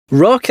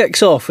Raw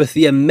kicks off with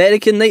the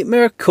American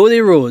Nightmare, Cody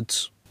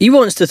Rhodes. He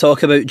wants to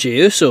talk about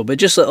JEY USO, but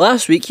just like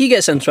last week, he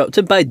gets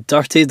interrupted by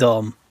Dirty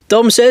Dom.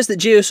 Dom says that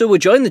JEY USO will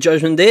join the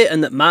Judgment Day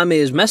and that Mami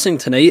is missing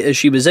tonight as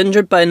she was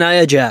injured by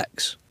Nia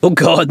Jax. Oh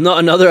god, not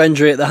another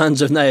injury at the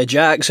hands of Nia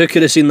Jax, who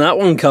could have seen that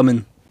one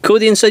coming?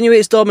 Cody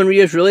insinuates Dom and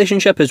Rhea's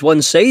relationship is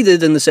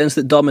one-sided in the sense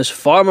that Dom is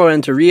far more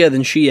into Rhea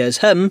than she is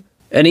him,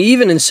 and he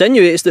even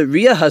insinuates that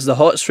Rhea has the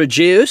hots for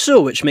JEY USO,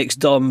 which makes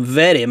Dom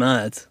very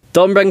mad.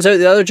 Dom brings out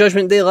the other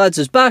Judgment Day lads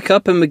as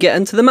backup and we get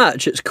into the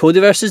match. It's Cody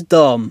versus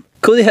Dom.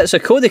 Cody hits a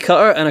Cody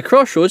cutter and a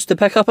crossroads to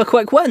pick up a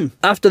quick win.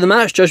 After the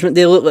match, Judgment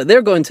Day look like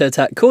they're going to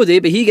attack Cody,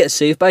 but he gets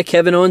saved by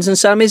Kevin Owens and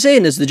SAMI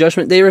ZAYN as the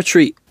Judgment Day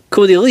retreat.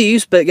 Cody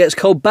leaves, but gets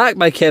called back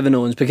by Kevin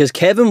Owens because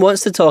Kevin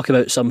wants to talk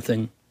about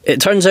something. It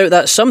turns out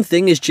that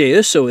something is JEY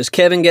USO as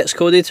Kevin gets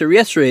Cody to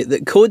reiterate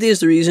that Cody is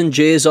the reason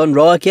Jey is on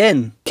Raw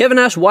again. Kevin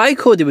asks why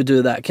Cody would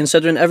do that,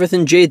 considering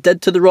everything Jey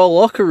did to the Raw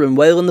locker room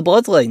while in the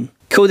Bloodline.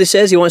 Cody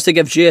says he wants to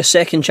give Jey a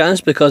second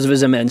chance because of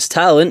his immense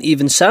talent.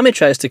 Even Sami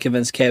tries to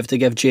convince Kev to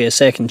give Jey a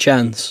second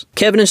chance.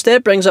 Kevin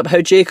instead brings up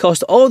how Jey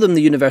cost all of them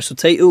the Universal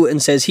title and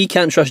says he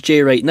can't trust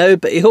Jey right now,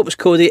 but he hopes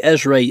Cody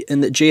is right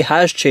and that Jey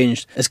has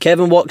changed as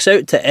Kevin walks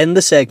out to end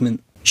the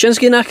segment.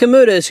 Shinsuke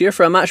Nakamura is here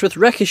for a match with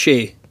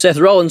Ricochet. Seth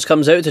Rollins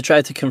comes out to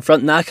try to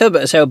confront Naka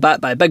but is held back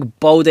by big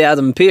baldy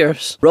Adam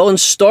Pearce.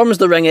 Rollins storms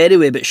the ring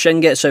anyway but Shin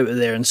gets out of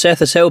there and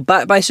Seth is held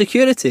back by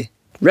security.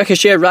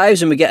 Ricochet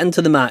arrives and we get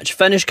into the match.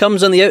 Finish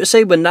comes on the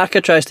outside when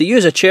Naka tries to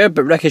use a chair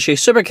but Ricochet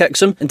super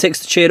kicks him and takes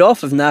the chair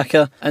off of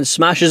Naka and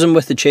smashes him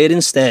with the chair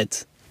instead.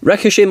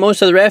 Ricochet moans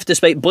to the ref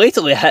despite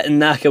blatantly hitting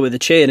Naka with the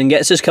chair and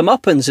gets his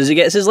comeuppance as he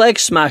gets his leg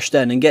smashed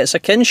in and gets a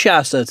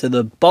Kinshasa to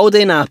the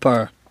baldy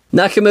napper.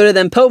 Nakamura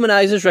then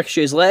pulmonizes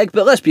Ricochet's leg,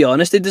 but let's be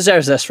honest, he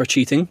deserves this for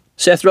cheating.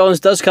 Seth Rollins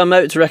does come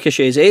out to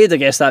Ricochet's aid. I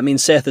guess that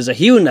means Seth is a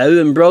heel now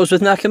and brawls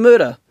with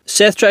Nakamura.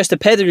 Seth tries to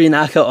pedigree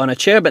Naka on a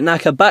chair, but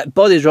Naka back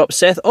body drops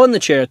Seth on the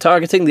chair,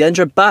 targeting the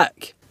injured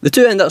back. The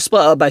two end up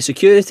split up by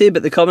security,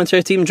 but the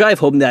commentary team drive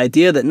home the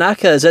idea that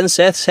Naka is in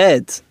Seth's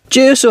head.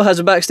 JEY USO has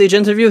a backstage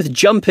interview with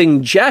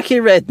jumping Jackie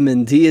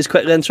Redmond. He is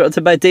quickly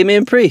interrupted by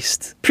Damian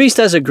Priest. Priest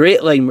has a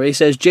great line where he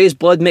says Jay's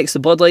blood makes the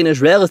bloodline his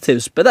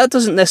relatives, but that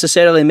doesn't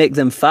necessarily make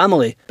them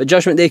family. But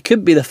Judgment Day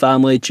could be the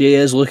family Jey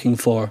is looking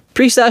for.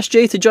 Priest asks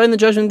Jey to join the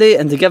Judgment Day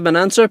and to give him an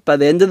answer by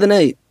the end of the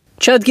night.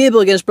 Chad Gable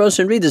against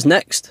Bronson Reed is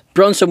next.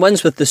 Bronson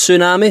wins with the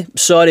Tsunami.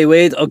 Sorry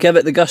Wade, I'll give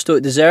it the gusto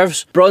it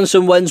deserves.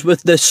 Bronson wins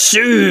with the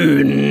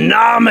Tsunami!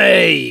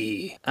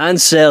 And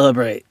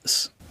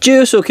celebrates.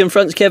 JEY USO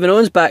confronts Kevin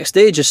Owens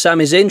backstage as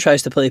SAMI ZAYN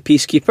tries to play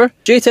peacekeeper.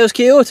 Jey tells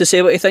KO to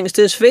say what he thinks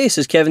to his face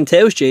as Kevin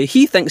tells Jey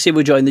he thinks he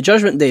will join the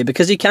Judgment Day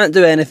because he can't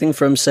do anything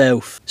for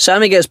himself.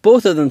 Sami gets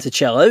both of them to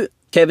chill out.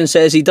 Kevin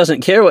says he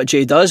doesn't care what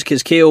Jey does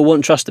because KO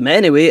won't trust him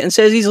anyway and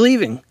says he's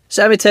leaving.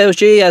 Sami tells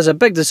Jey he has a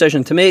big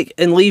decision to make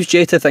and leaves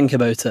Jey to think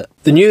about it.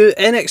 The new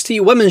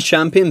NXT Women's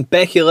Champion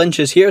Becky Lynch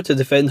is here to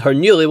defend her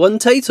newly won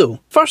title.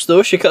 First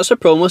though, she cuts a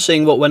promo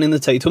saying what winning the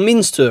title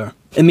means to her.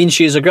 It means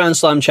she is a Grand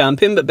Slam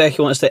champion, but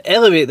Becky wants to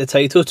elevate the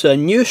title to a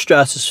new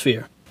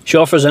stratosphere. She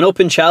offers an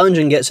open challenge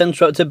and gets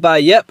interrupted by,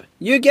 yep,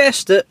 you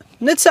guessed it,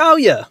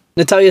 Natalya.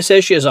 Natalya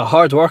says she is a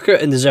hard worker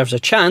and deserves a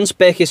chance.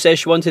 Becky says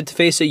she wanted to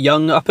face a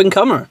young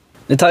up-and-comer.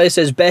 Natalya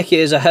says Becky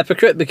is a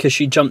hypocrite because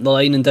she jumped the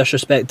line and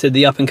disrespected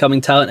the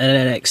up-and-coming talent in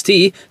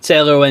NXT,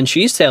 tell her when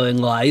she's telling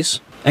lies,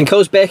 and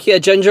calls Becky a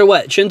ginger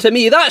witch, and to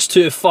me that's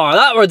too far,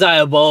 that were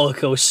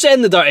diabolical,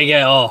 send the dirty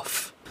get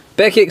off.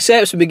 Becky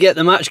accepts and we get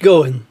the match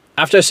going.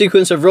 After a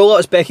sequence of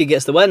roll-ups, Becky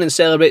gets the win and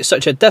celebrates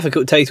such a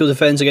difficult title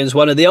defense against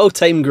one of the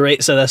all-time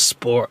greats of this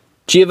sport.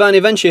 Giovanni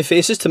Vinci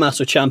faces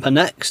Tommaso Ciampa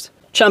next.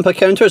 Ciampa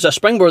counters a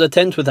springboard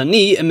attempt with a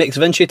knee and makes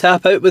Vinci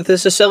tap out with the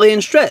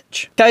Sicilian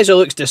stretch. Kaiser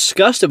looks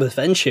disgusted with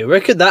Vinci.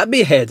 Where could that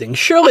be heading?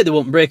 Surely they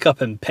won't break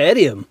up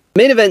Imperium.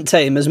 Main event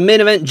time as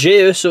main event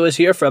JEY USO is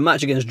here for a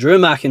match against Drew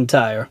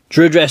McIntyre.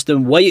 Drew dressed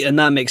in white and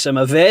that makes him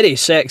a very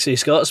sexy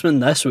Scotsman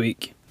this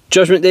week.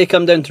 Judgment Day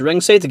come down to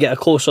ringside to get a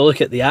closer look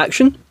at the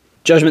action.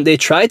 Judgment Day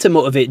try to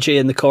motivate Jey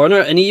in the corner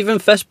and he even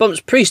fist bumps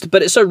Priest,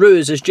 but it's a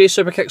ruse as Jey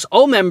superkicks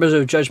all members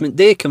of Judgment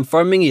Day,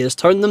 confirming he has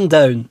turned them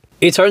down.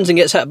 He turns and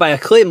gets hit by a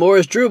Claymore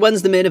as Drew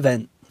wins the main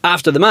event.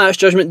 After the match,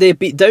 Judgment Day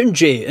beat down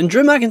Jey and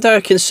Drew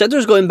McIntyre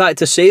considers going back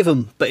to save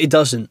him, but he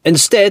doesn't.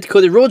 Instead,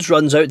 Cody Rhodes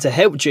runs out to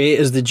help Jey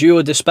as the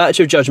duo dispatch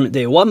of Judgment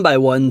Day one by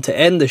one to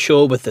end the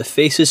show with the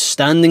faces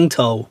standing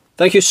tall.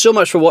 Thank you so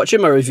much for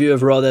watching my review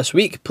of Raw this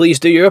week. Please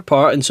do your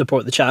part and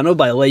support the channel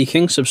by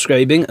liking,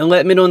 subscribing, and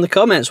let me know in the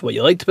comments what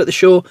you liked about the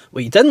show,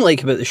 what you didn't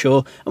like about the show,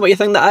 and what you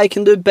think that I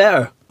can do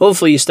better.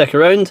 Hopefully you stick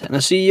around, and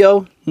I'll see you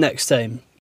all next time.